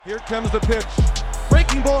Here comes the pitch.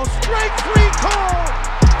 Breaking ball, strike three call.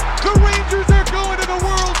 The Rangers are going to the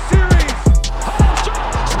World Series.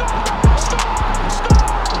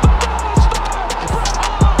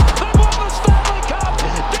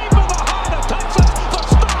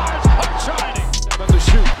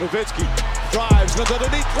 Nowitzki drives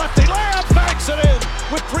underneath lefty, layup, banks it in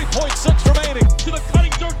with 3.6 remaining. To the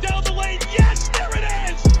cutting dirt down the lane. Yes, there it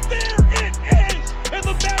is. There it is. And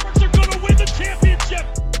the Mavericks are going to win the championship.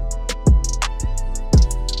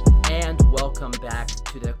 And welcome back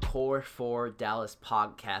to the Core 4 Dallas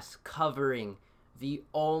podcast, covering the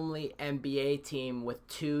only NBA team with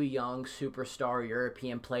two young superstar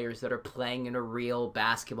European players that are playing in a real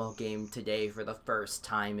basketball game today for the first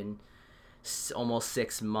time in almost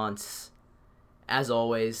 6 months. As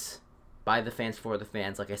always, by the fans for the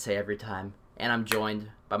fans, like I say every time. And I'm joined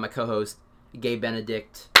by my co-host, Gabe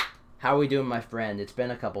Benedict. How are we doing, my friend? It's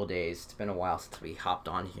been a couple days. It's been a while since we hopped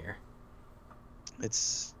on here.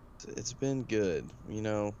 It's been good. You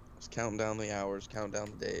know, just counting down the hours, counting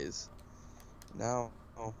down the days. Now,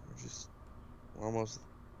 we're almost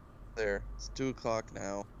there. It's 2 o'clock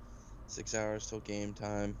now. 6 hours till game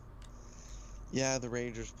time. Yeah, the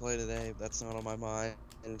Rangers play today. That's not on my mind.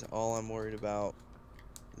 And all I'm worried about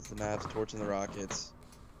is the Mavs torching the Rockets,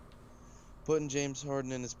 putting James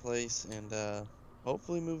Harden in his place, and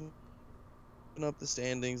hopefully moving up the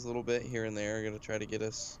standings a little bit here and there. Going to try to get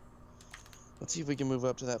us. Let's see if we can move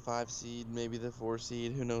up to that 5 seed, maybe the 4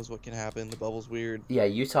 seed. Who knows what can happen? The bubble's weird. Yeah,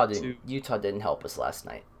 Utah didn't help us last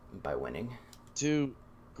night by winning. 2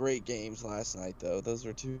 great games last night, though. Those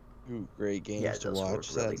were 2 great games to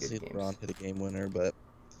watch. Really good games. LeBron hit a game winner, but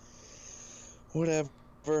whatever.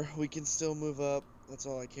 We can still move up. That's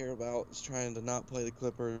all I care about, is trying to not play the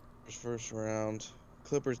Clippers first round.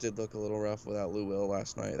 Clippers did look a little rough without Lou Will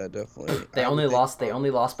last night. That definitely. They only lost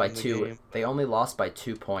by 2. They only lost by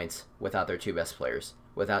 2 points without their 2 best players.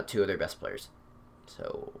 Without 2 of their best players.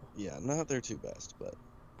 So. Yeah, not their 2 best, but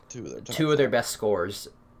 2 of their top 2 of their 5. best scorers.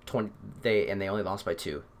 They only lost by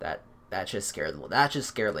 2. That just scared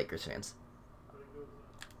Lakers fans.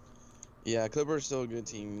 Yeah, Clippers still a good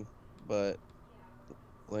team, but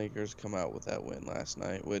Lakers come out with that win last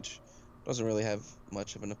night, which doesn't really have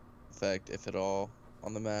much of an effect, if at all,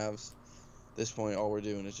 on the Mavs. At this point, all we're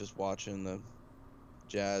doing is just watching the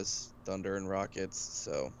Jazz, Thunder, and Rockets.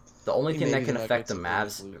 So the only thing that can affect the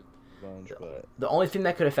Mavs, the only thing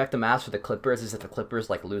that could affect the Mavs for the Clippers is if the Clippers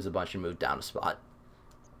lose a bunch and move down a spot.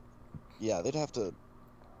 Yeah, they'd have to.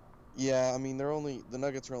 Yeah, I mean the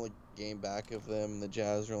Nuggets are only game back of them, and the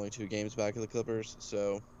Jazz are only 2 games back of the Clippers.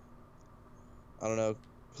 So I don't know.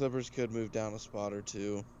 Clippers could move down a spot or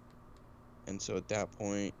 2, and so at that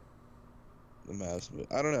point, the Mavs move.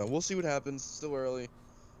 I don't know. We'll see what happens. Still early.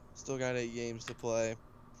 Still got 8 games to play.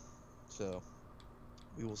 So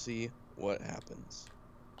we will see what happens.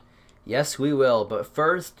 Yes, we will. But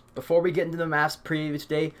first, before we get into the Mavs preview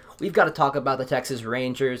today, we've got to talk about the Texas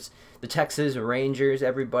Rangers. The Texas Rangers,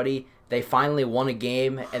 everybody, they finally won a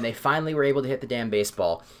game, and they finally were able to hit the damn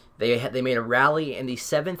baseball. They made a rally in the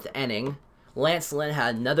 7th inning. Lance Lynn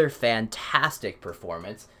had another fantastic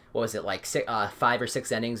performance. What was it, 5 or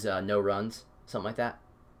 6 innings, no runs, something like that?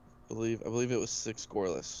 I believe it was 6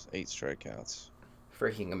 scoreless, 8 strikeouts.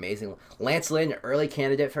 Freaking amazing. Lance Lynn, early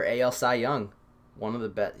candidate for AL Cy Young. One of the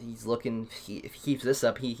best. If he keeps this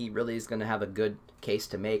up, he really is going to have a good case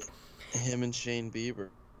to make. Him and Shane Bieber,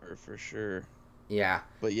 for sure. Yeah.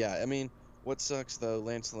 But yeah, I mean, what sucks though,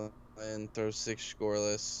 Lance Lynn throws 6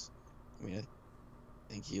 scoreless. I mean,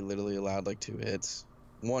 I think he literally allowed 2 hits.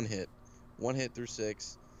 1 hit through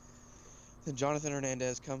 6. Then Jonathan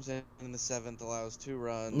Hernandez comes in the 7th, allows 2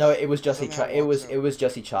 runs. No, it was Jesse. It was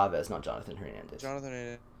Jesse Chavez, not Jonathan Hernandez. Jonathan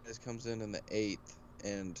Hernandez comes in the 8th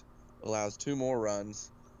and allows 2 more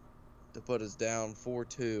runs to put us down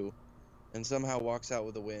 4-2, and somehow walks out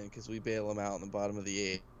with a win because we bail him out in the bottom of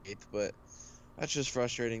the 8th. But that's just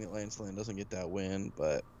frustrating that Lance Lynn doesn't get that win.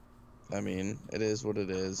 But I mean, it is what it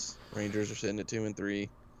is. Rangers are sitting at 2-3.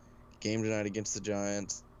 Game tonight against the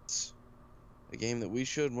Giants. A game that we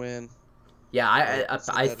should win. Yeah,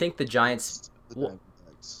 I think the Giants.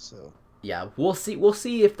 So yeah, we'll see. We'll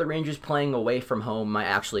see if the Rangers playing away from home might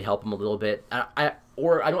actually help them a little bit. I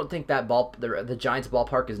don't think that the Giants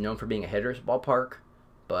ballpark is known for being a hitter's ballpark,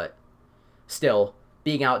 but still,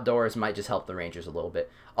 being outdoors might just help the Rangers a little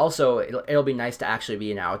bit. Also, it'll be nice to actually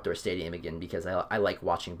be in an outdoor stadium again because I like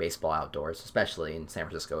watching baseball outdoors, especially in San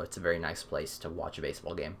Francisco. It's a very nice place to watch a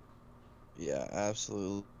baseball game. Yeah,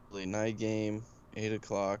 absolutely. Night game, 8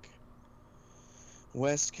 o'clock.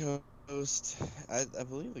 West Coast. I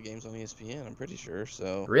believe the game's on ESPN. I'm pretty sure.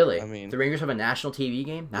 So really, I mean, the Rangers have a national TV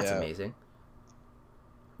game. That's yeah. amazing.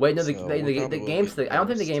 Wait, no, So we the probably will game's get I don't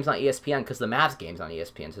think the roast. game's on ESPN because the Mavs game's on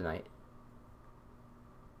ESPN tonight.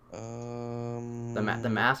 The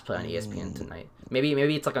Mavs play on ESPN tonight. Maybe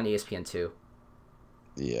it's like on ESPN too.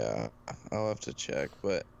 Yeah, I'll have to check,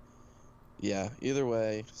 but yeah, either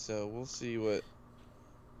way, so we'll see what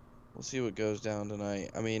goes down tonight.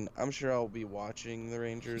 I mean, I'm sure I'll be watching the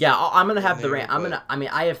Rangers. Yeah, I'm gonna in have the there, I'm but gonna. I mean,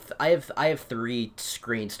 I have 3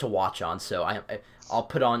 screens to watch on, so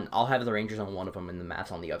I'll have the Rangers on one of them and the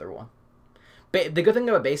Mavs on the other one. But the good thing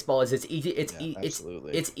about baseball is it's easy. yeah,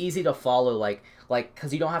 absolutely. It's easy to follow, like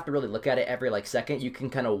because you don't have to really look at it every like second. You can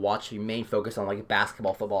kind of watch your main focus on like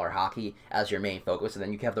basketball, football, or hockey as your main focus, and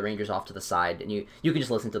then you can have the Rangers off to the side, and you can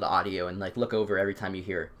just listen to the audio and like look over every time you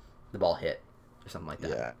hear the ball hit or something like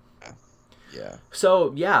that. Yeah.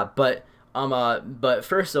 So yeah, but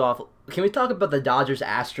first off, can we talk about the Dodgers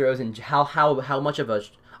Astros and how much of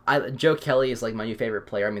a Joe Kelly is like my new favorite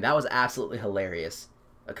player. I mean, that was absolutely hilarious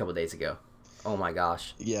a couple days ago. Oh my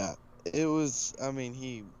gosh. Yeah, it was. I mean,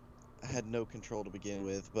 he had no control to begin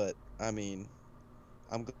with, but I mean,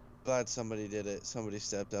 I'm glad somebody did it. Somebody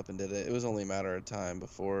stepped up and did it. It was only a matter of time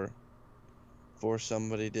before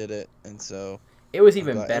somebody did it, and so It was I'm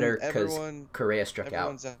even glad. better And because Correa struck out.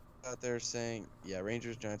 everyone's out there saying, yeah,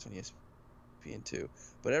 Rangers Giants on ESPN too,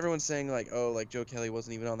 but everyone's saying like, oh, like Joe Kelly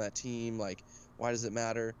wasn't even on that team. Like, why does it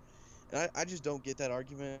matter? And I just don't get that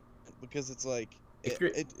argument because it's like. It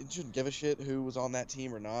shouldn't give a shit who was on that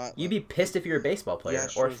team or not. You'd Like, be pissed if you're a baseball the player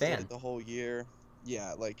Astros or a did fan. it the whole year.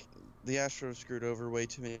 Yeah, like the Astros screwed over way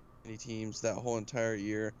too many teams that whole entire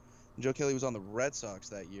year. And Joe Kelly was on the Red Sox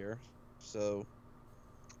that year, so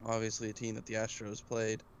obviously a team that the Astros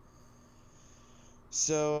played.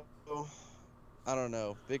 So I don't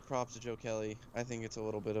know. Big props to Joe Kelly. I think it's a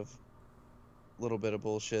little bit of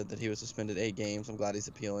bullshit that he was suspended 8 games. I'm glad he's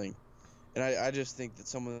appealing, and I just think that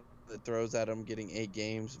someone that throws at him getting 8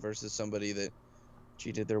 games versus somebody that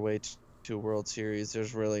cheated their way to a World Series,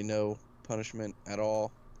 there's really no punishment at all.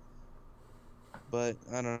 But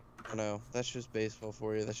I don't know. That's just baseball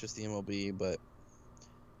for you. That's just the MLB. But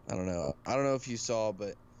I don't know. I don't know if you saw,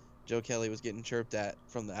 but Joe Kelly was getting chirped at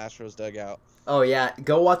from the Astros dugout. Oh yeah,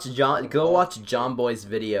 go watch John Boy's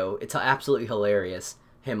video. It's absolutely hilarious.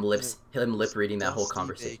 Him lip reading that whole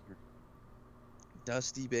conversation.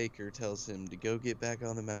 Dusty Baker tells him to go get back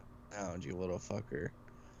on the mound, you little fucker.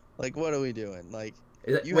 Like, what are we doing? Like,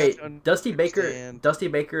 wait, Dusty Baker, that's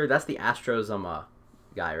the Astros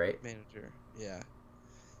guy, right? Manager, yeah.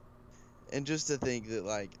 And just to think that,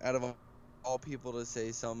 like, out of all people to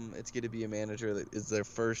say something, it's going to be a manager that is their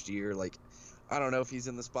first year. Like, I don't know if he's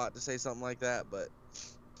in the spot to say something like that, but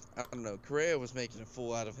I don't know. Correa was making a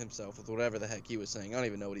fool out of himself with whatever the heck he was saying. I don't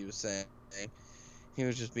even know what he was saying. He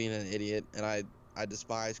was just being an idiot, and I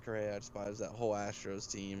despise Correa. I despise that whole Astros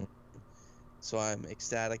team. So I'm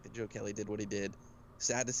ecstatic that Joe Kelly did what he did.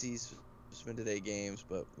 Sad to see he's suspended 8 games,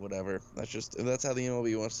 but whatever. If that's how the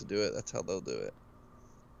MLB wants to do it, that's how they'll do it.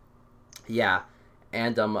 Yeah,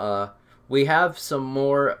 and we have some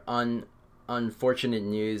more unfortunate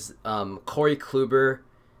news. Corey Kluber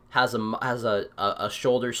has a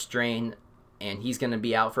shoulder strain, and he's going to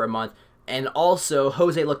be out for a month. And also,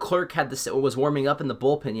 Jose Leclerc was warming up in the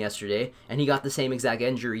bullpen yesterday, and he got the same exact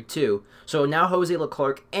injury too. So now Jose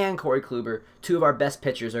Leclerc and Corey Kluber, 2 of our best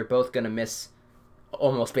pitchers, are both going to miss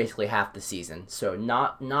almost basically half the season. So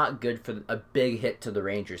not good for a big hit to the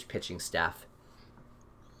Rangers pitching staff.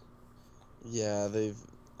 Yeah,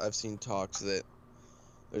 I've seen talks that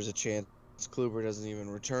there's a chance Kluber doesn't even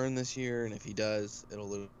return this year, and if he does, it'll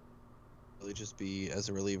literally just be as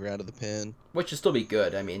a reliever out of the pen, which will still be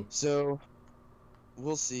good. I mean, so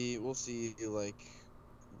we'll see like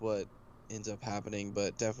what ends up happening,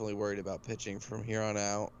 but definitely worried about pitching from here on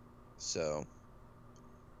out, so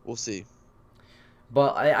we'll see.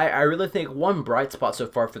 But I really think one bright spot so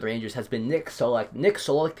far for the Rangers has been Nick Solak. Nick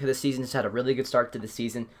Solak this season has had a really good start to the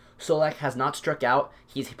season. Solak has not struck out.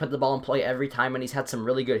 He's put the ball in play every time, and he's had some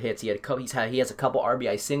really good hits. He has a couple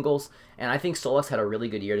RBI singles, and I think Solak's had a really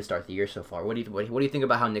good year to start the year so far. What do you think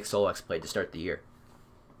about how Nick Solak's played to start the year?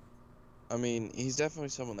 I mean, he's definitely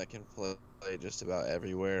someone that can play just about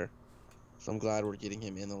everywhere, so I'm glad we're getting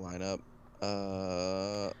him in the lineup.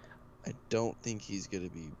 I don't think he's going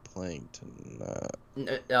to be playing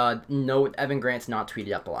tonight. No, Evan Grant's not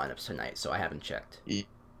tweeted out the lineups tonight, so I haven't checked.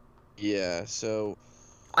 Yeah, so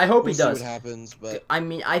I hope he does. See what happens, but I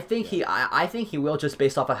mean, I think he will just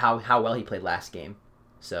based off of how well he played last game.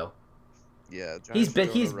 So yeah, he's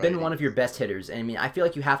been one of your best hitters, and I mean, I feel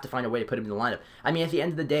like you have to find a way to put him in the lineup. I mean, at the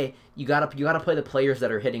end of the day, you gotta play the players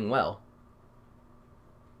that are hitting well.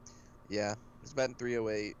 Yeah, he's batting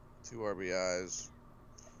 .308, 2 RBIs.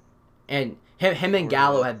 And him and Or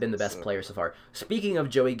Gallo that, have been the best so. players so far. Speaking of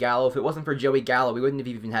Joey Gallo, if it wasn't for Joey Gallo, we wouldn't have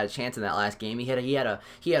even had a chance in that last game. He had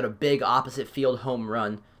a big opposite field home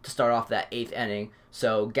run to start off that 8th inning.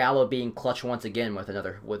 So Gallo being clutch once again with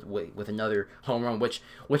another home run. Which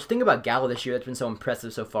thing about Gallo this year that's been so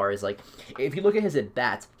impressive so far is, like, if you look at his at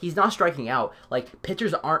bats, he's not striking out. Like,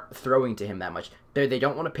 pitchers aren't throwing to him that much. They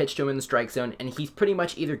don't want to pitch to him in the strike zone, and he's pretty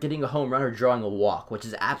much either getting a home run or drawing a walk, which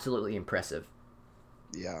is absolutely impressive.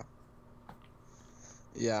 Yeah.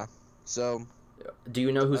 Yeah. So. Do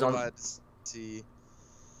you know who's on?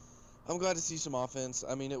 I'm glad to see some offense.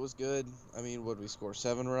 I mean, it was good. I mean, what did we score?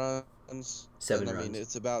 7 runs. 7 and, runs. I mean,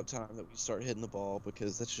 it's about time that we start hitting the ball,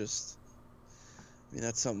 because that's just. I mean,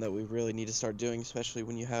 that's something that we really need to start doing, especially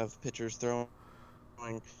when you have pitchers throwing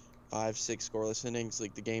 5-6 scoreless innings.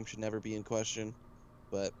 Like, the game should never be in question.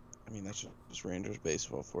 But I mean, that's just Rangers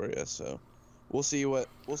baseball for you. So we'll see what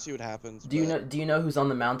happens. Do you know who's on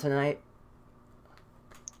the mound tonight?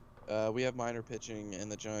 We have minor pitching,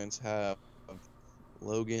 and the Giants have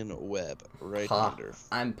Logan Webb, right-hander.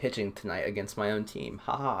 I'm pitching tonight against my own team.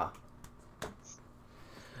 Ha.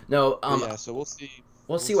 No, yeah, so we'll see.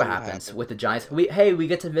 We'll see what happens with the Giants. We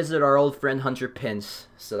get to visit our old friend Hunter Pence,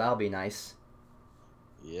 so that'll be nice.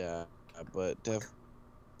 Yeah, but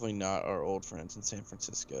definitely not our old friends in San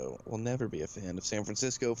Francisco. We'll never be a fan of San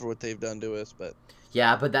Francisco for what they've done to us, but.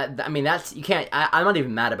 Yeah, but that's you can't. I'm not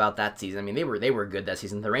even mad about that season. I mean, they were good that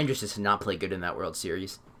season. The Rangers just did not play good in that World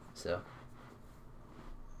Series, so.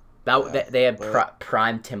 They had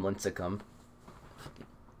prime Tim Lincecum.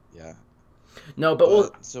 Yeah. No,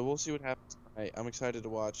 but so we'll see what happens tonight. I'm excited to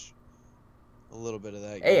watch a little bit of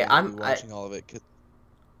that. Hey, I'm watching all of it.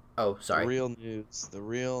 Oh, sorry. The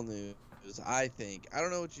real news. I think. I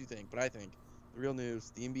don't know what you think, but I think the real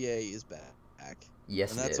news. The NBA is back.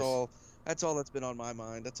 Yes, and it is. That's all that's been on my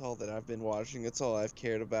mind. That's all that I've been watching. That's all I've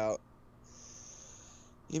cared about.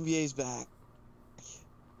 The NBA's back.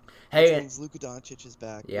 Hey, that means Luka Doncic is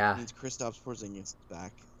back. Yeah. It means Kristaps Porzingis is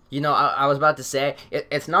back. You know, I was about to say,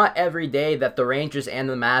 it's not every day that the Rangers and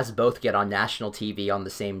the Mavs both get on national TV on the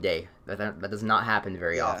same day. That does not happen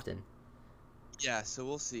very often. Yeah, so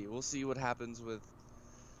we'll see. We'll see what happens with...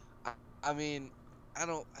 I mean, I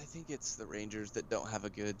think it's the Rangers that don't have a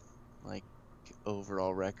good, like,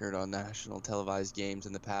 overall record on national televised games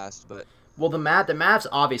in the past, but... Well, the Mavs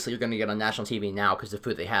obviously are going to get on national TV now because of the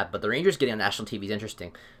food they have, but the Rangers getting on national TV is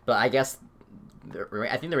interesting. But I guess...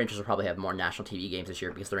 I think the Rangers will probably have more national TV games this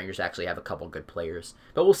year because the Rangers actually have a couple good players.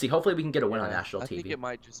 But we'll see. Hopefully we can get a win on national TV. I think it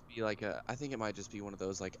might just be one of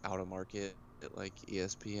those, like, out of market, like,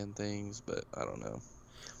 ESPN things, but I don't know.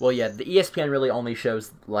 Well, yeah, the ESPN really only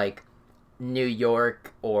shows, like, New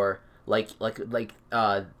York or like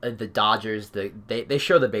the Dodgers. They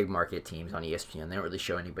show the big market teams on ESPN. They don't really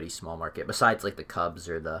show anybody small market besides, like, the Cubs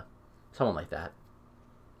or someone like that.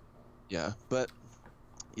 Yeah, but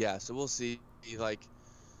yeah, so we'll see. Like,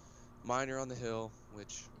 Minor on the hill,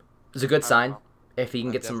 which is a good sign. If he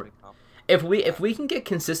can get some, if we can get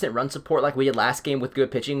consistent run support like we did last game with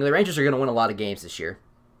good pitching, the Rangers are going to win a lot of games this year.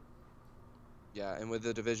 Yeah, and with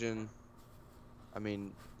the division, I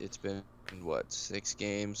mean, it's been what, 6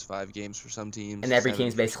 games, 5 games for some teams, and every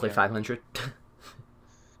team's basically 500.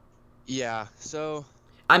 Yeah, so.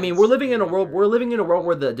 I mean, we're living in a world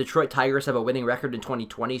where the Detroit Tigers have a winning record in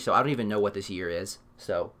 2020. So I don't even know what this year is.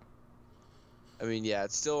 So. I mean, yeah,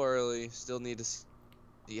 it's still early. Still need to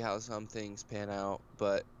see how some things pan out.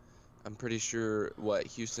 But I'm pretty sure,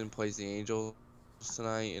 Houston plays the Angels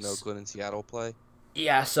tonight, and Oakland and Seattle play?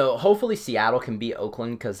 Yeah, so hopefully Seattle can beat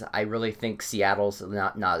Oakland because I really think Seattle's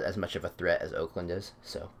not as much of a threat as Oakland is.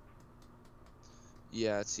 So.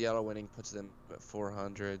 Yeah, Seattle winning puts them at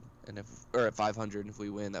 400, or at 500. If we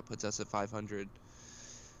win, that puts us at 500.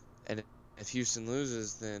 And if Houston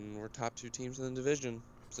loses, then we're top 2 teams in the division.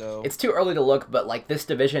 So it's too early to look, but like this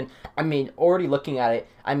division, I mean, already looking at it,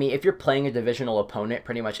 I mean, if you're playing a divisional opponent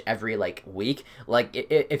pretty much every week, like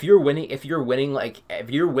if you're winning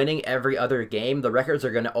every other game, the records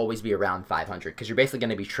are going to always be around 500 because you're basically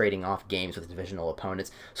going to be trading off games with divisional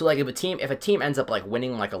opponents. So like if a team ends up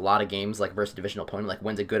winning a lot of games versus a divisional opponent,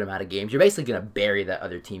 wins a good amount of games, you're basically going to bury that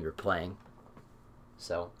other team you're playing.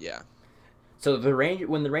 So yeah. So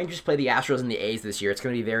when the Rangers play the Astros and the A's this year, it's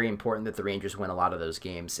going to be very important that the Rangers win a lot of those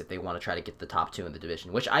games if they want to try to get the top 2 in the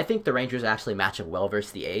division, which I think the Rangers actually match up well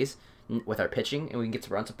versus the A's with our pitching, and we can get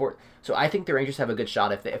some run support. So I think the Rangers have a good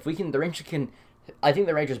shot. If we can, I think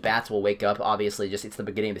the Rangers bats will wake up. Obviously, it's the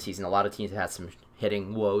beginning of the season. A lot of teams have had some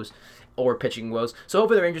hitting woes or pitching woes. So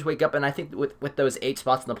hopefully the Rangers wake up, and I think with those 8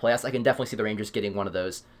 spots in the playoffs, I can definitely see the Rangers getting one of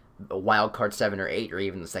those wild card 7 or 8 or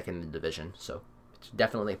even the second in the division. So it's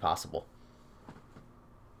definitely possible.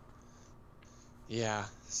 Yeah.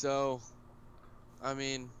 So, I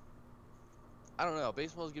mean, I don't know.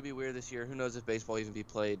 Baseball's going to be weird this year. Who knows if baseball even be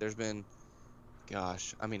played? There's been,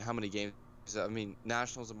 gosh, I mean, how many games? I mean,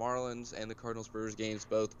 Nationals and Marlins and the Cardinals-Brewers games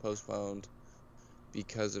both postponed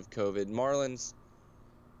because of COVID. Marlins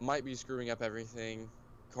might be screwing up everything.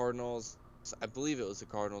 Cardinals, I believe it was the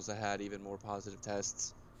Cardinals that had even more positive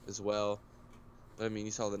tests as well. But I mean,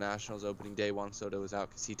 you saw the Nationals opening day, Juan Soto was out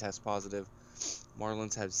because he tested positive.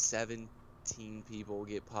 Marlins had 17 people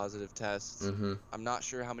get positive tests. Mm-hmm. I'm not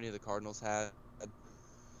sure how many of the Cardinals had.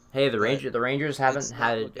 Hey, the But Rangers haven't it's not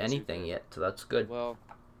had looking too anything good. yet, so that's good. Well,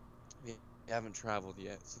 we haven't traveled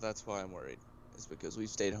yet, so that's why I'm worried. It's because we've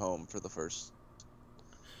stayed home for the first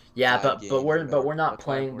Yeah, 5 games. we're not That's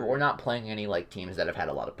why I'm playing any like teams that have had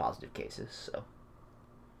a lot of positive cases. So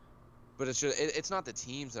But it's not the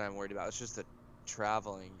teams that I'm worried about. It's just the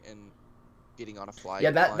traveling and getting on a flight.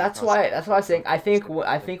 yeah, flying that's across why I was saying the country.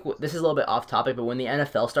 I think this is a little bit off topic, but when the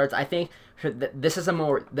NFL starts, I think this is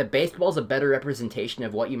the baseball's a better representation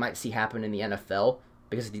of what you might see happen in the NFL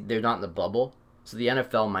because they're not in the bubble. So the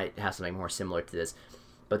NFL might have something more similar to this.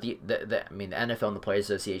 But the NFL and the Players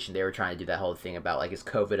Association, they were trying to do that whole thing about like, is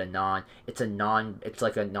COVID it's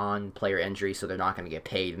like a non-player injury, so they're not going to get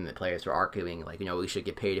paid, and the players are arguing like, we should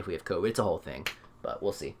get paid if we have COVID. It's a whole thing, but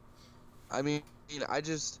we'll see. I mean,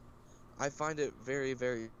 I find it very,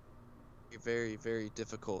 very, very, very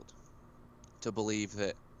difficult to believe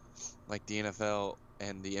that like the NFL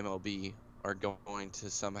and the MLB are going to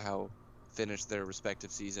somehow finish their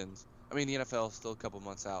respective seasons. I mean, the NFL is still a couple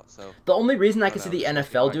months out, so The only reason I don't can see know, the this whole thing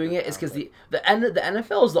NFL might doing go it is down, because but the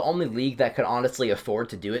NFL is the only league that could honestly afford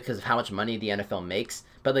to do it because of how much money the NFL makes.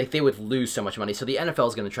 But like, they would lose so much money, so the NFL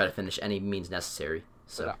is going to try to finish any means necessary.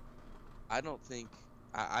 So but I don't think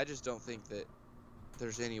I just don't think that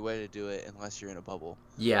there's any way to do it unless you're in a bubble.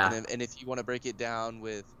 yeah, And if you want to break it down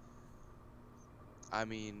with, I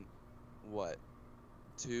mean, what,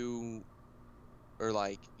 two, or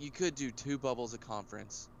like you could do 2 bubbles a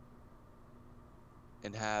conference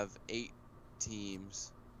and have 8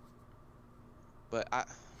 teams, but I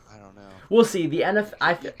don't know. we'll see. The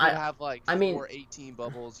NFL, You could have like I mean, 4 18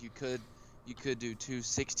 bubbles. You could do 2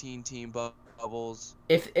 16-team bubbles.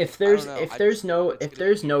 if I don't there's know. I just think it's if gonna be there's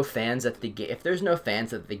no interesting. fans at if there's no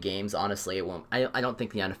fans at the games, honestly, it won't. I don't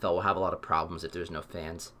think the NFL will have a lot of problems if there's no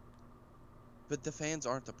fans. But the fans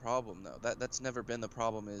aren't the problem though. That's never been the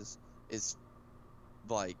problem. Is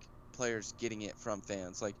like players getting it from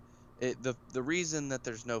fans. Like the reason that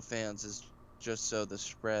there's no fans is just so the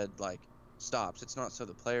spread like stops. It's not so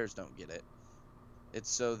the players don't get it. It's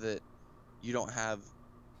so that you don't have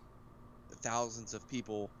thousands of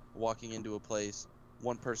people walking into a place.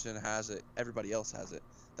 One person has it, everybody else has it.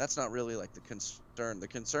 That's not really like the concern. The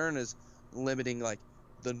concern is limiting like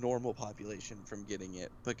the normal population from getting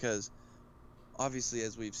it, because obviously,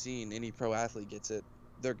 as we've seen, any pro athlete gets it,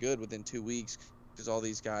 they're good within 2 weeks because all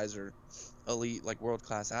these guys are elite, like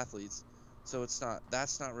world-class athletes. So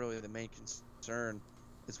that's not really the main concern,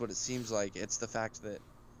 is what it seems like. It's the fact that,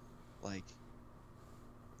 like,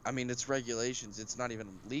 I mean, it's regulations. It's not even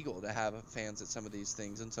legal to have fans at some of these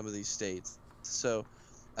things in some of these states. So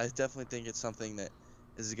I definitely think it's something that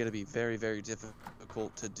is going to be very, very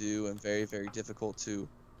difficult to do and very, very difficult to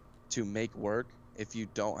make work if you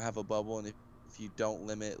don't have a bubble, and if you don't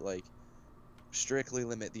strictly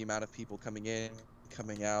limit the amount of people coming in,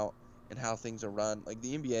 coming out, and how things are run. Like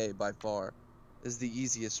the NBA by far is the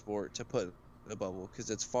easiest sport to put in a bubble because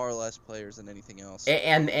it's far less players than anything else.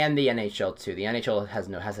 And the NHL too. The NHL has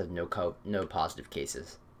no positive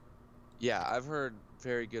cases. Yeah, I've heard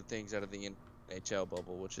very good things out of the NHL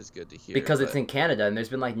bubble, which is good to hear. Because it's in Canada and there's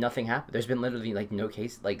been like nothing happen. There's been literally like no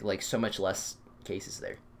case, like so much less cases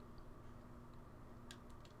there.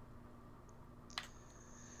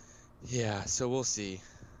 Yeah, so we'll see.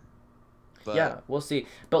 But yeah, we'll see.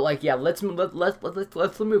 But like, yeah, let's move on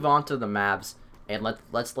to the Mavs and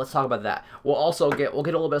let's talk about that. We'll get a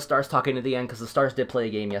little bit of Stars talking at the end because the Stars did play a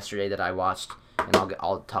game yesterday that I watched, and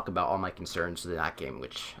I'll talk about all my concerns in that game,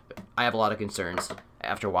 which I have a lot of concerns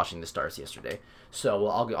after watching the Stars yesterday. So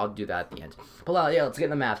I'll do that at the end. But yeah, let's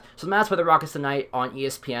get in the Mavs. So the Mavs play the Rockets tonight on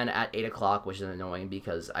ESPN at 8:00, which is annoying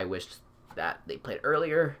because I wished that they played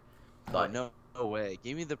earlier. But no way.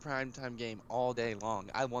 Give me the primetime game all day long.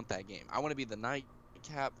 I want that game. I want to be the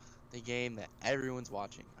nightcap, the game that everyone's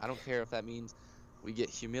watching. I don't care if that means we get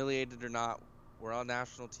humiliated or not. We're on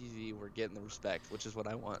national TV. We're getting the respect, which is what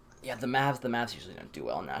I want. Yeah, the Mavs usually don't do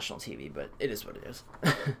well on national TV, but it is what it is.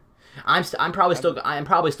 I'm probably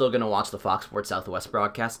still gonna watch the Fox Sports Southwest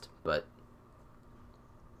broadcast, but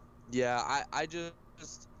yeah, I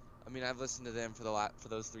mean, I've listened to them for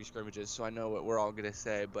those 3 scrimmages, so I know what we're all gonna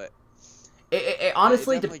say. But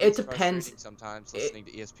Honestly, definitely it gets depends. frustrating sometimes listening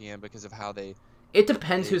to ESPN because of how they It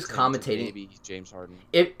depends who's tend to commentating. baby James Harden.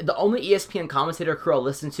 If the only ESPN commentator crew I'll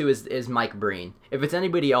listen to is Mike Breen. If it's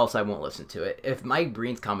anybody else, I won't listen to it. If Mike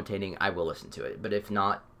Breen's commentating, I will listen to it. But if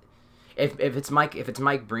not, if it's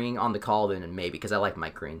Mike Breen on the call, then maybe, because I like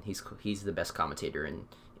Mike Breen. He's the best commentator in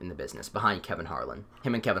the business behind Kevin Harlan.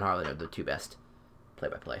 Him and Kevin Harlan are the two best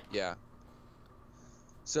play-by-play. Yeah.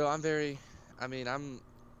 So I'm very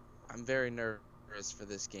nervous for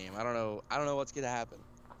this game. I don't know what's gonna happen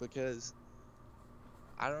because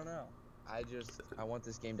I don't know. I want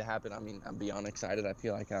this game to happen. I mean, I'm beyond excited. I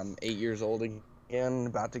feel like I'm 8 years old again,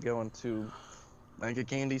 about to go into like a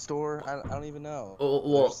candy store. I don't even know.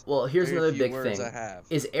 Well, here's very another few big words thing. I have.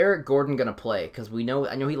 Is Eric Gordon gonna play? Because I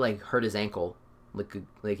know he like hurt his ankle, like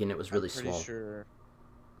and it was really small.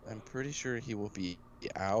 I'm pretty sure he will be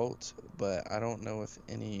out, but I don't know if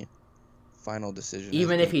any final decision.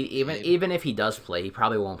 Even has if been he made. even if he does play, he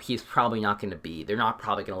probably won't. He's probably not going to be. They're not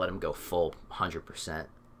probably going to let him go full 100%.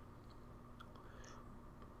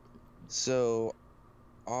 So,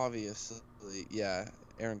 obviously, yeah,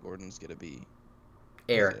 Aaron Gordon's gonna be.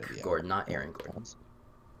 Eric Gordon, not Aaron Gordon.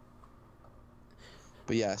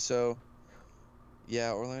 But yeah,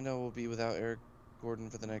 Orlando will be without Eric Gordon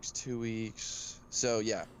for the next 2 weeks. So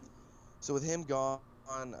yeah, so with him gone,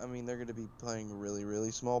 I mean they're gonna be playing really,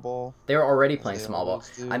 really small ball. They're already as playing they small ball. always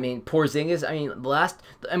do. I mean, Porzingis. I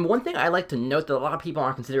mean, one thing I like to note that a lot of people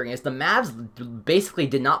aren't considering is the Mavs basically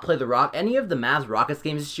did not play any of the Mavs Rockets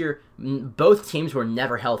games this year. Both teams were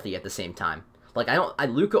never healthy at the same time. Like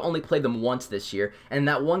Luka only played them once this year, and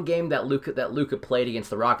that one game that Luka played against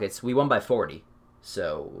the Rockets, we won by 40.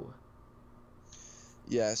 So.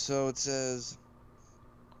 Yeah, so it says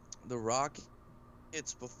the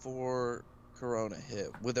Rockets before Corona hit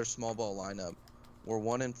with their small ball lineup were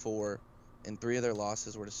 1-4, and 3 of their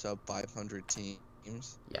losses were to sub 500 teams.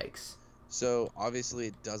 Yikes. So obviously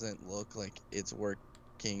it doesn't look like it's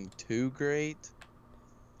working too great.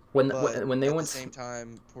 When they at went the same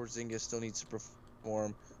time, Porzingis still needs to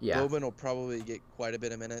perform. Yeah. Logan will probably get quite a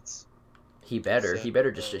bit of minutes. He better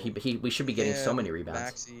just we should be getting so many rebounds.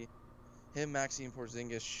 Maxey, and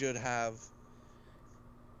Porzingis should have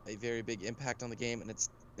a very big impact on the game, and it's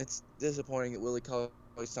disappointing that Willie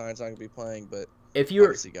Cauley-Stein's not going to be playing, but if you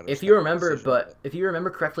remember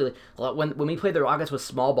correctly, when we played the Rockets with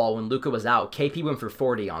small ball when Luka was out, KP went for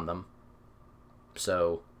 40 on them.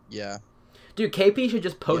 So yeah. Dude, KP should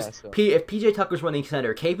just post. If PJ Tucker's running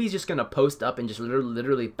center, KP's just gonna post up and just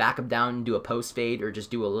literally back him down and do a post fade or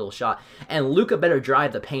just do a little shot. And Luka better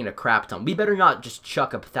drive the paint a crap ton. We better not just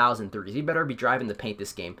chuck 1,000 threes. He better be driving the paint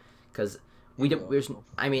this game, because I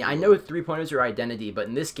know 3-pointers are identity, but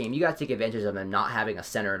in this game you gotta take advantage of them not having a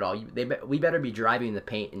center at all. We better be driving the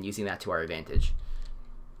paint and using that to our advantage.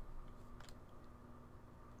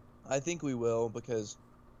 I think we will, because,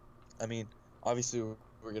 I mean, obviously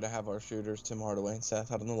we're going to have our shooters, Tim Hardaway and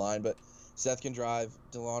Seth, out on the line, but Seth can drive,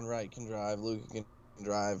 DeLon Wright can drive, Luka can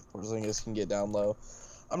drive, Porzingis can get down low.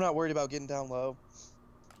 I'm not worried about getting down low,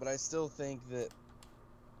 but I still think that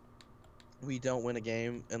we don't win a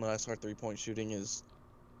game unless our three-point shooting is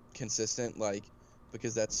consistent,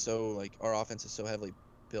 because that's so, our offense is so heavily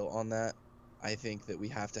built on that. I think that we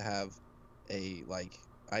have to have a,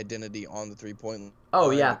 identity on the three-point. Oh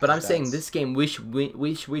yeah, but I'm saying this game we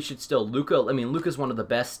should still Luka's one of the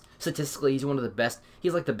best statistically. He's one of the best.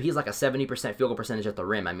 He's like a 70% field goal percentage at the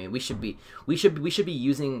rim. I mean, we should be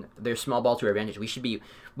using their small ball to our advantage. We should be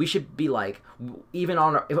even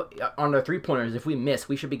on our 3-pointers. If we miss,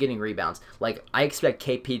 we should be getting rebounds. I expect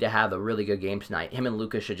KP to have a really good game tonight. Him and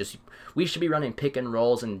Luka should be running pick and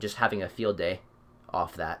rolls and just having a field day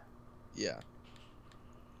off that. Yeah.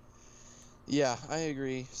 Yeah, I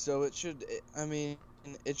agree. So it should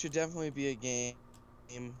definitely be a game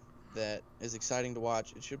that is exciting to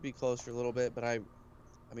watch. It should be close for a little bit, but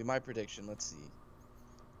my prediction, let's see.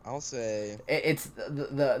 I'll say it's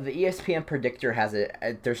the ESPN predictor has it.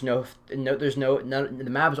 There's no the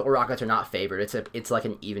Mavs or Rockets are not favored. It's like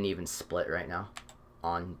an even split right now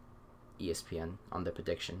on ESPN on the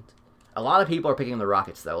predictions. A lot of people are picking the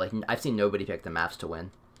Rockets though. I've seen nobody pick the Mavs to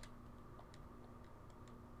win.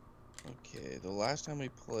 Okay, the last time we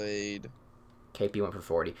played, KP went for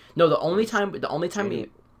 40. No, the only time we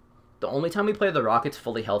played the Rockets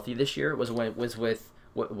fully healthy this year was with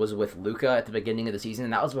Luka at the beginning of the season,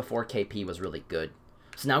 and that was before KP was really good.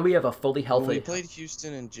 So now we have a fully healthy. Well, we played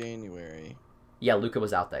Houston in January. Yeah, Luka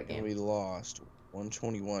was out that game. And we lost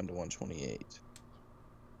 121 to 128.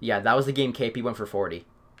 Yeah, that was the game KP went for 40.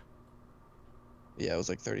 Yeah, it was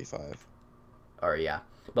 35. Or yeah.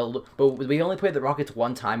 But we only played the Rockets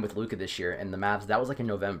one time with Luka this year, and the Mavs, that was in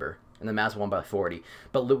November. and the Mavs won by 40.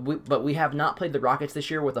 But we have not played the Rockets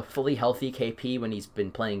this year with a fully healthy KP when he's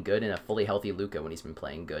been playing good and a fully healthy Luka when he's been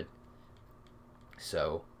playing good.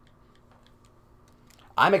 So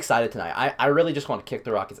I'm excited tonight. I really just want to kick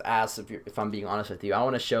the Rockets' ass. If I'm being honest with you, I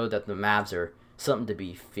want to show that the Mavs are something to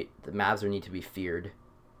be. The Mavs need to be feared.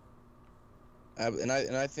 And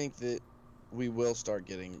I think that we will start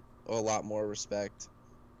getting a lot more respect.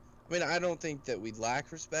 I mean, I don't think that we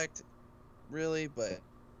lack respect, really, but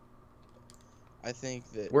I think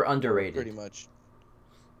that we're underrated. Pretty much.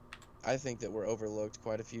 I think that we're overlooked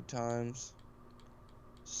quite a few times.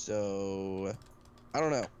 So, I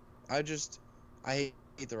don't know. I hate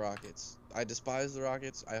the Rockets. I despise the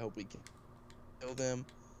Rockets. I hope we can kill them.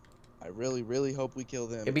 I really, really hope we kill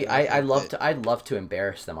them. I'd love to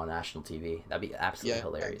embarrass them on national TV. That'd be absolutely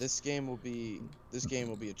hilarious. This game will be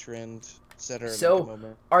a trend setter. So,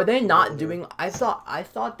 are they not doing? I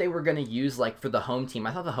thought they were gonna use for the home team.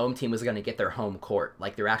 I thought the home team was gonna get their home court,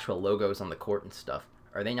 their actual logos on the court and stuff.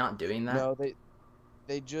 Are they not doing that? No,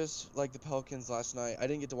 they just like the Pelicans last night. I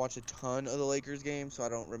didn't get to watch a ton of the Lakers game, so I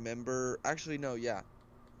don't remember. Actually, no, yeah.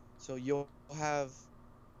 So you'll have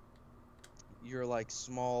your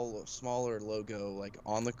smaller logo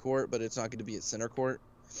on the court, but it's not going to be at center court.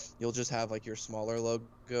 You'll just have your smaller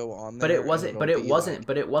logo on there. But it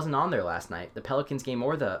wasn't on there last night. The Pelicans game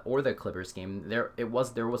or the Clippers game. There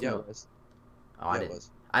was no. It was. Oh,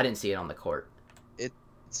 I didn't see it on the court.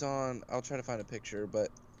 It's on. I'll try to find a picture, but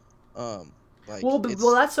well,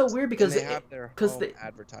 that's so weird because they have their home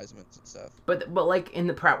advertisements and stuff. But in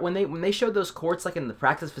the when they showed those courts in the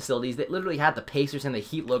practice facilities, they literally had the Pacers and the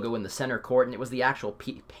Heat logo in the center court, and it was the actual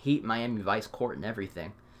Heat Miami Vice court and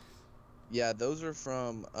everything. Yeah, those are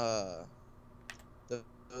from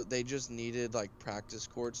they just needed practice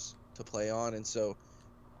courts to play on, and so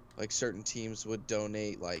certain teams would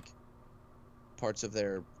donate parts of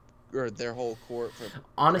their whole court for.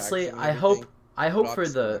 Honestly, I hope for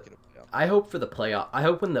the playoff. I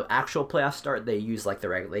hope when the actual playoffs start, they use the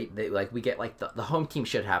regular. We get the home team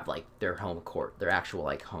should have their home court, their actual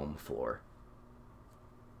home floor.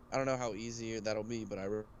 I don't know how easy that'll be, but I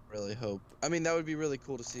really hope. I mean, that would be really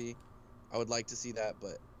cool to see. I would like to see that,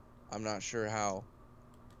 but I'm not sure how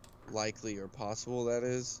likely or possible that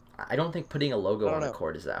is. I don't think putting a logo on the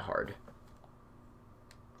court is that hard.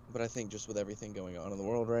 But I think just with everything going on in the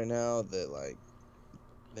world right now, that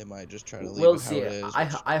they might just try to leave we'll it see. how it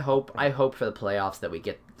is. I hope for the playoffs that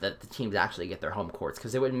the teams actually get their home courts,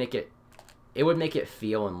 because it would make it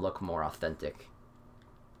feel and look more authentic.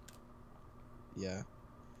 Yeah.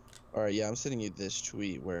 All right. Yeah, I'm sending you this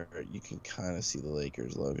tweet where you can kind of see the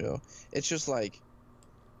Lakers logo. It's just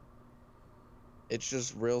it's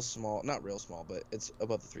just real small, not real small, but it's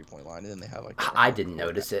above the 3-point line, and then they have I didn't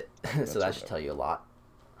notice it, so that should tell you a lot.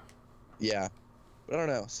 Yeah, but I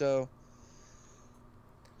don't know. So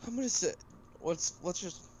I'm gonna say let's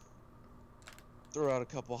just throw out a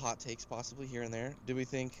couple hot takes possibly here and there. Do we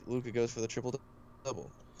think Luka goes for the triple-double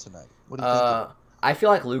tonight? What do you think? I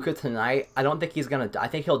feel like Luka tonight, I don't think he's gonna. I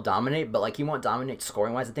think he'll dominate, but he won't dominate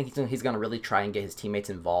scoring wise. I think he's gonna really try and get his teammates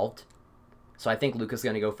involved. So I think Luka's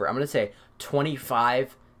gonna go for. I'm gonna say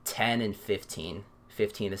 25, 10, and 15.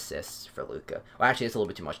 15 assists for Luka. Well, actually, it's a little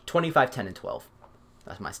bit too much. 25, 10, and 12.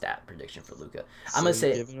 That's my stat prediction for Luka. I'm gonna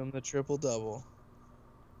say giving him the triple-double.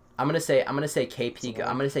 I'm gonna say KP.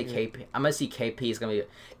 I'm gonna say KP. I'm gonna see KP is gonna be.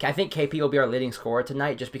 I think KP will be our leading scorer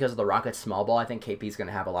tonight, just because of the Rockets' small ball. I think KP is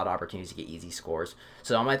gonna have a lot of opportunities to get easy scores.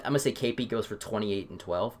 So I'm gonna say KP goes for 28 and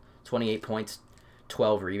 12, 28 points,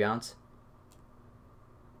 12 rebounds.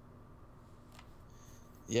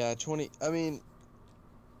 Yeah, 20. I mean,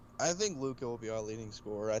 I think Luka will be our leading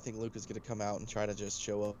scorer. I think Luka's gonna come out and try to just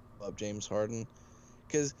show up James Harden,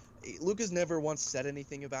 because Luka's never once said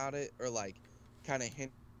anything about it or kind of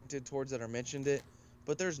hinted towards it or mentioned it,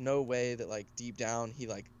 but there's no way that deep down he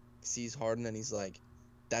sees Harden and he's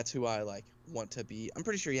that's who I want to be. I'm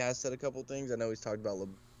pretty sure he has said a couple things. I know he's talked about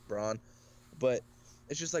LeBron, but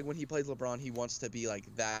it's just when he plays LeBron, he wants to be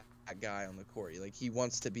that guy on the court. He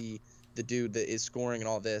wants to be the dude that is scoring and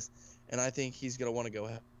all this, and I think he's gonna want to go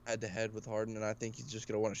head to head with Harden, and I think he's just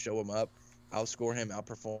gonna want to show him up, outscore him,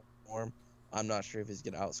 outperform him. I'm not sure if he's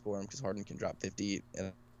gonna outscore him, because Harden can drop 50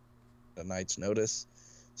 in a night's notice.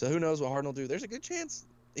 So who knows what Harden will do? There's a good chance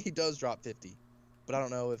he does drop 50, but I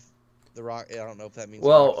don't know if I don't know if that means.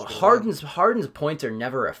 Well, Harden's points are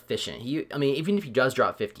never efficient. Even if he does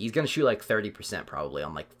drop 50, he's gonna shoot 30% probably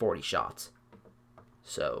on 40 shots.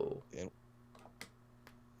 So.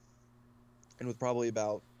 And with probably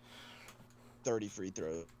about 30 free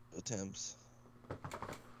throw attempts.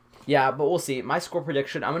 Yeah, but we'll see. My score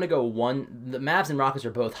prediction, I'm going to go one. The Mavs and Rockets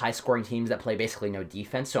are both high-scoring teams that play basically no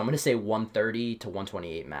defense, so I'm going to say 130 to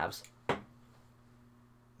 128 Mavs.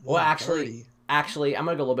 Well, 130. actually, I'm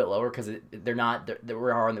going to go a little bit lower because they're not.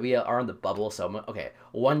 We are on the bubble, so okay.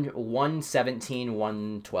 117,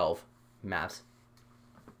 112 Mavs.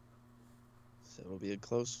 So it'll be a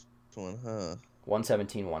close one, huh?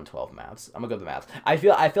 117, 112 Mavs. I'm gonna go with the Mavs. I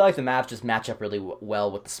feel like the Mavs just match up really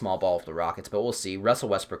well with the small ball of the Rockets, but we'll see. Russell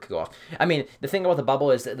Westbrook could go off. I mean, the thing about the bubble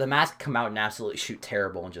is that the Mavs can come out and absolutely shoot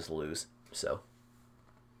terrible and just lose. So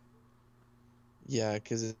Yeah,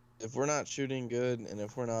 because if we're not shooting good, and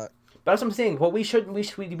if we're not, but that's what I'm saying. Well, we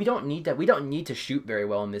don't need that. We don't need to shoot very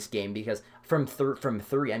well in this game because from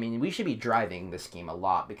three, I mean, we should be driving this game a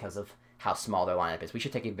lot because of how small their lineup is. We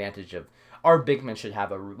should take advantage of our big men.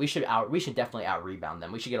 We should definitely out rebound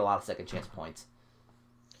them. We should get a lot of second chance points.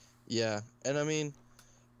 yeah, and I mean,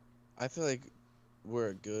 I feel like we're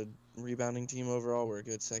a good rebounding team overall. We're a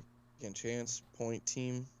good second chance point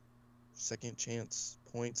team, second chance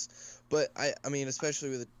points. But I mean, especially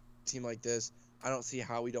with a team like this, I don't see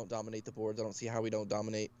how we don't dominate the boards. I don't see how we don't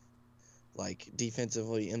dominate, like,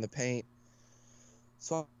 defensively in the paint.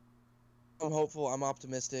 So I'm hopeful. I'm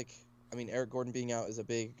optimistic. I mean, Eric Gordon being out is a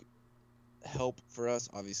big help for us.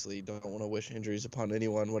 Obviously, don't want to wish injuries upon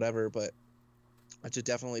anyone, whatever, but it should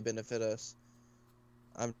definitely benefit us.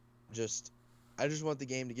 I just want the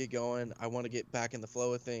game to get going. I want to get back in the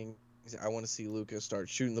flow of things. I want to see Luka start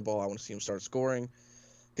shooting the ball. I want to see him start scoring,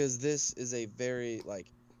 because this is a very, like,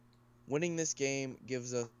 winning this game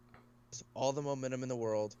gives us all the momentum in the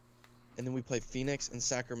world, and then we play Phoenix and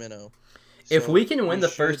Sacramento. If So we can win we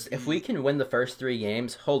we can win the first 3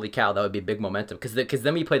 games, holy cow, that would be big momentum. Because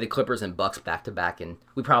then we play the Clippers and Bucks back to back, and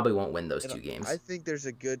we probably won't win those 2 games. I think there's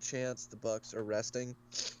a good chance the Bucks are resting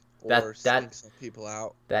That- or that- sending some people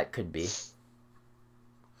out. That could be.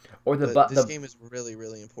 Or This game is really,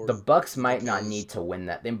 really the important. Bucks might not because- need to win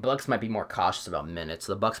that. The Bucks might be more cautious about minutes.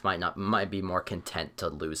 The Bucks might be more content to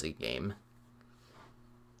lose a game.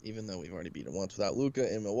 even though we've already beaten once without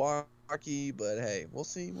Luka in Milwaukee. But hey, we'll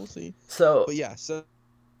see. So, But yeah, so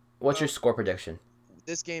what's your score prediction?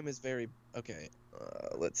 this game is very okay.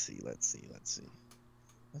 Let's see. I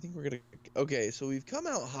think we're gonna. Okay, so we've come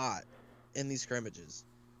out hot in these scrimmages.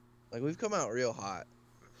 Like, we've come out real hot.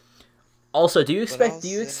 Also, do you But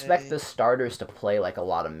I'll expect say- the starters to play like a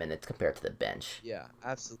lot of minutes compared to the bench? Yeah,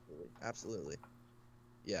 absolutely.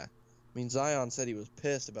 Yeah, I mean, Zion said he was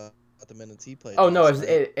pissed about the minutes he played. Oh no! last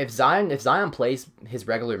night. If Zion plays his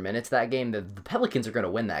regular minutes that game, the Pelicans are going to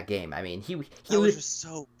win that game. I mean, That was just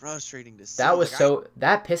so frustrating to see. that was Like,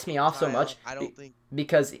 that pissed me off so Zion, much. I don't think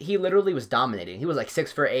Because he literally was dominating. He was like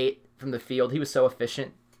 6 for 8 from the field. He was so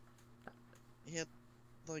efficient. he had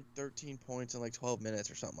like 13 points in like 12 minutes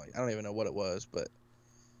or something. Like, I don't even know what it was, but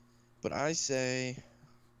I'll say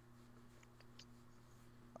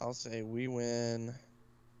we win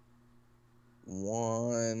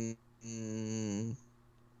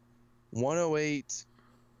 108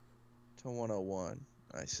 to 101.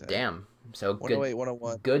 I say. Damn. So 108,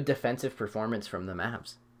 101. good defensive performance from the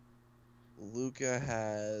Mavs. Luka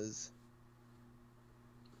has.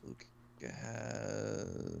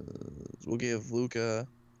 We'll give Luka.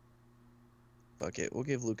 Fuck it. We'll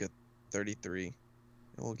give Luka 33. And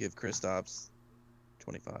we'll give Kristaps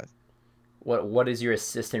 25. What is your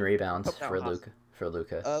assist and rebounds Oh, for no. Luka?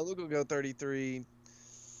 Luka will go 33.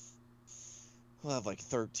 We'll have like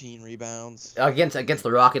 13 rebounds. Against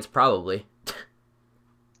the Rockets, probably.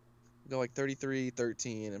 Go like 33,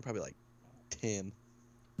 13, and probably like 10.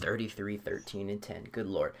 33, 13, and 10. Good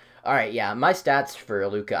lord. All right, yeah. My stats for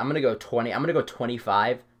Luka, I'm gonna go 20. I'm gonna go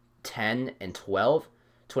 25, 10, and 12.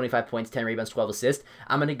 25 points, 10 rebounds, 12 assists.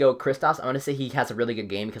 I'm going to go Kristaps. I'm going to say he has a really good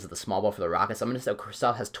game because of the small ball for the Rockets. I'm going to say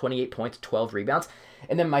Kristaps has 28 points, 12 rebounds.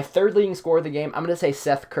 And then my third leading scorer of the game, I'm going to say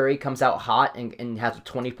Seth Curry comes out hot and has a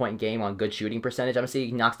 20-point game on good shooting percentage. I'm going to say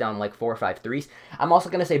he knocks down like 4 or 5 threes. I'm also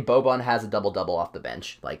going to say Boban has a double-double off the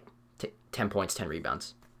bench, like 10 points, 10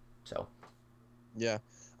 rebounds. So, yeah,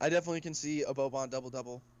 I definitely can see a Boban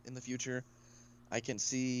double-double in the future. I can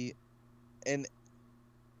see, and,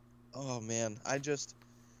 oh man,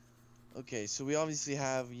 okay, so we obviously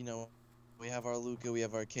have, we have our Luka, we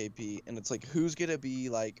have our KP, and it's like, who's going to be,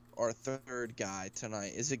 like, our third guy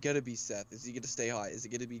tonight? Is it going to be Seth? Is he going to stay hot? Is it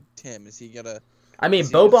going to be Tim? Is he going to... I mean,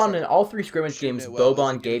 Boban in all 3 scrimmage games,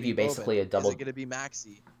 Boban gave you basically a double... Is it going to be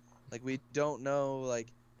Maxey? Like, we don't know, like...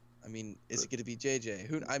 I mean, is it going to be JJ?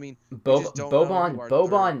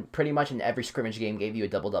 Boban pretty much in every scrimmage game gave you a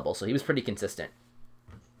double-double, so he was pretty consistent.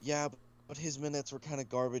 Yeah, his minutes were kind of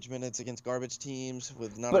garbage minutes against garbage teams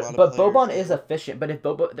with not a lot But of players. Boban is efficient. But if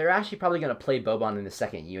they're actually probably going to play Boban in the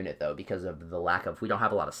second unit though because of the lack of we don't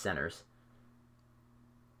have a lot of centers.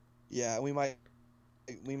 Yeah, we might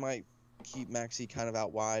keep Maxey kind of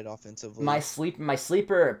out wide offensively. My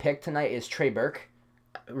sleeper pick tonight is Trey Burke,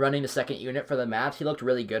 running the second unit for the Mavs. He looked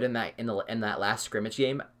really good in that last scrimmage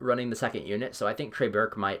game, running the second unit. So I think Trey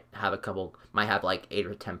Burke might have like 8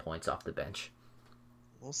 or 10 points off the bench.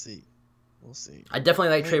 We'll see. I definitely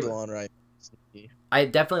like Trey. Right. I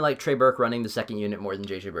definitely like Trey Burke running the second unit more than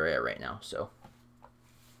JJ Barea right now. So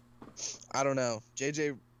I don't know.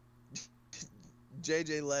 JJ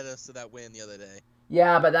led us to that win the other day.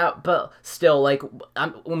 yeah, but still, like when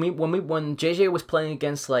JJ was playing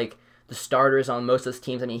against like the starters on most of his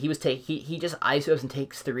teams, I mean, he just isos and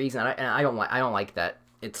takes threes, and I don't like that.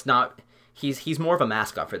 It's not. He's more of a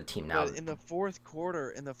mascot for the team now. But in the fourth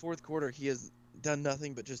quarter, he has done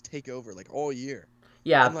nothing but just take over like all year.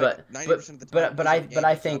 Yeah, and, like,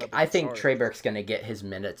 I think Trey Burke's gonna get his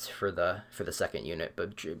minutes for the second unit,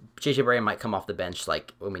 but JJ Barea might come off the bench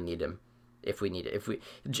like when we need him. If we need it,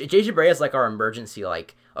 JJ Barea is like our emergency,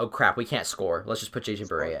 like, oh crap, we can't score. Let's just put JJ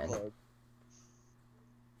Barea in.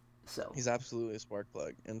 So he's absolutely a spark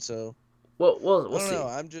plug, and so we'll I see. don't know.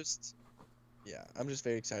 I'm just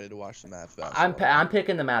very excited to watch the Mavs basketball. I'm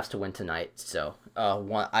picking the Mavs to win tonight. So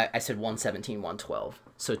I said 117-112.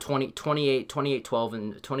 So 28-12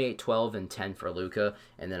 and 28-12 and 10 for Luka,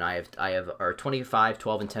 and then I have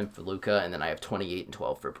 25-12 and 10 for Luka, and then I have 28 and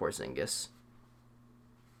 12 for Porzingis.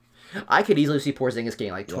 I could easily see Porzingis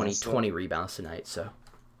getting like 20 rebounds tonight. So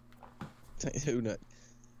who knows?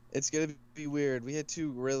 It's gonna be weird. We had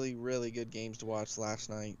 2 really, really good games to watch last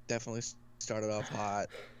night. Definitely started off hot.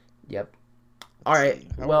 Yep. All right.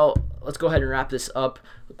 Well, let's go ahead and wrap this up.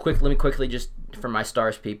 Let me quickly just for my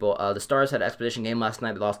Stars people. The Stars had an expedition game last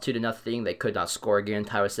night. They lost 2-0. They could not score again.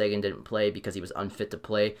 Tyler Seguin didn't play because he was unfit to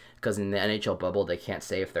play. Because in the NHL bubble, they can't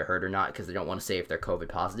say if they're hurt or not because they don't want to say if they're COVID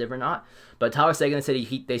positive or not. But Tyler Seguin said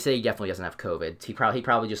they say he definitely doesn't have COVID. He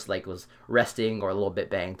probably just like was resting or a little bit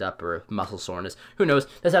banged up or muscle soreness. Who knows?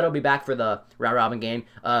 That's how he'll be back for the round robin game.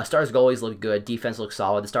 Stars goalies look good. Defense looks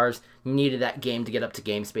solid. The Stars needed that game to get up to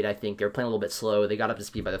game speed. I think they were playing a little bit slow. They got up to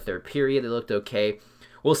speed by the third period. They looked okay.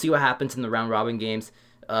 We'll see what happens in the round robin games.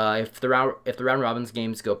 If the round robin's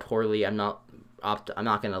games go poorly, I'm not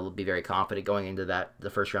going to be very confident going into the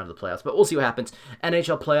first round of the playoffs. But we'll see what happens.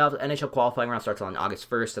 NHL qualifying round starts on August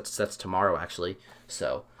 1st. That's tomorrow actually.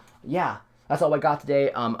 So yeah, that's all I got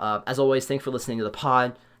today. As always, thanks for listening to the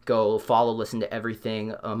pod. Go follow, listen to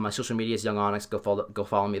everything. My social media is Young Onyx. Go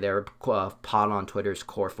follow me there. Pod on Twitter is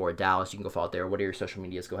Core4Dallas. You can go follow it there. What are your social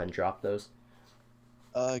medias? Go ahead and drop those.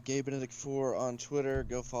 Gabe Benedict 4 on Twitter.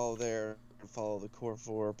 Go follow there. Follow the Core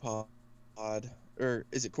 4 pod. Or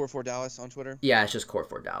is it Core 4 Dallas on Twitter? Yeah, it's just Core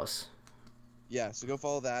 4 Dallas. Yeah, so go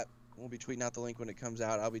follow that. We'll be tweeting out the link when it comes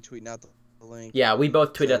out. I'll be tweeting out the link. Yeah, we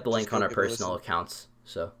both tweet out the link on our personal accounts.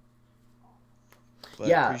 So. But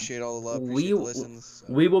yeah, appreciate all the love. Appreciate the listens.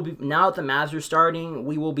 We will be now that the Mavs are starting.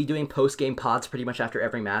 We will be doing post game pods pretty much after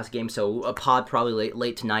every Mavs game. So a pod probably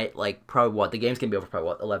late tonight. Like probably the game's gonna be over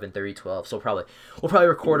probably 11:30, 12. So we'll probably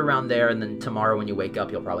record around there, and then tomorrow when you wake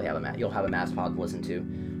up, you'll probably have a Mavs pod to listen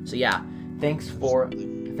to. So yeah, thanks for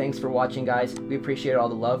watching, guys. We appreciate all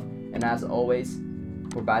the love, and as always,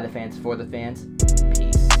 we're by the fans for the fans.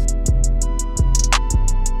 Peace.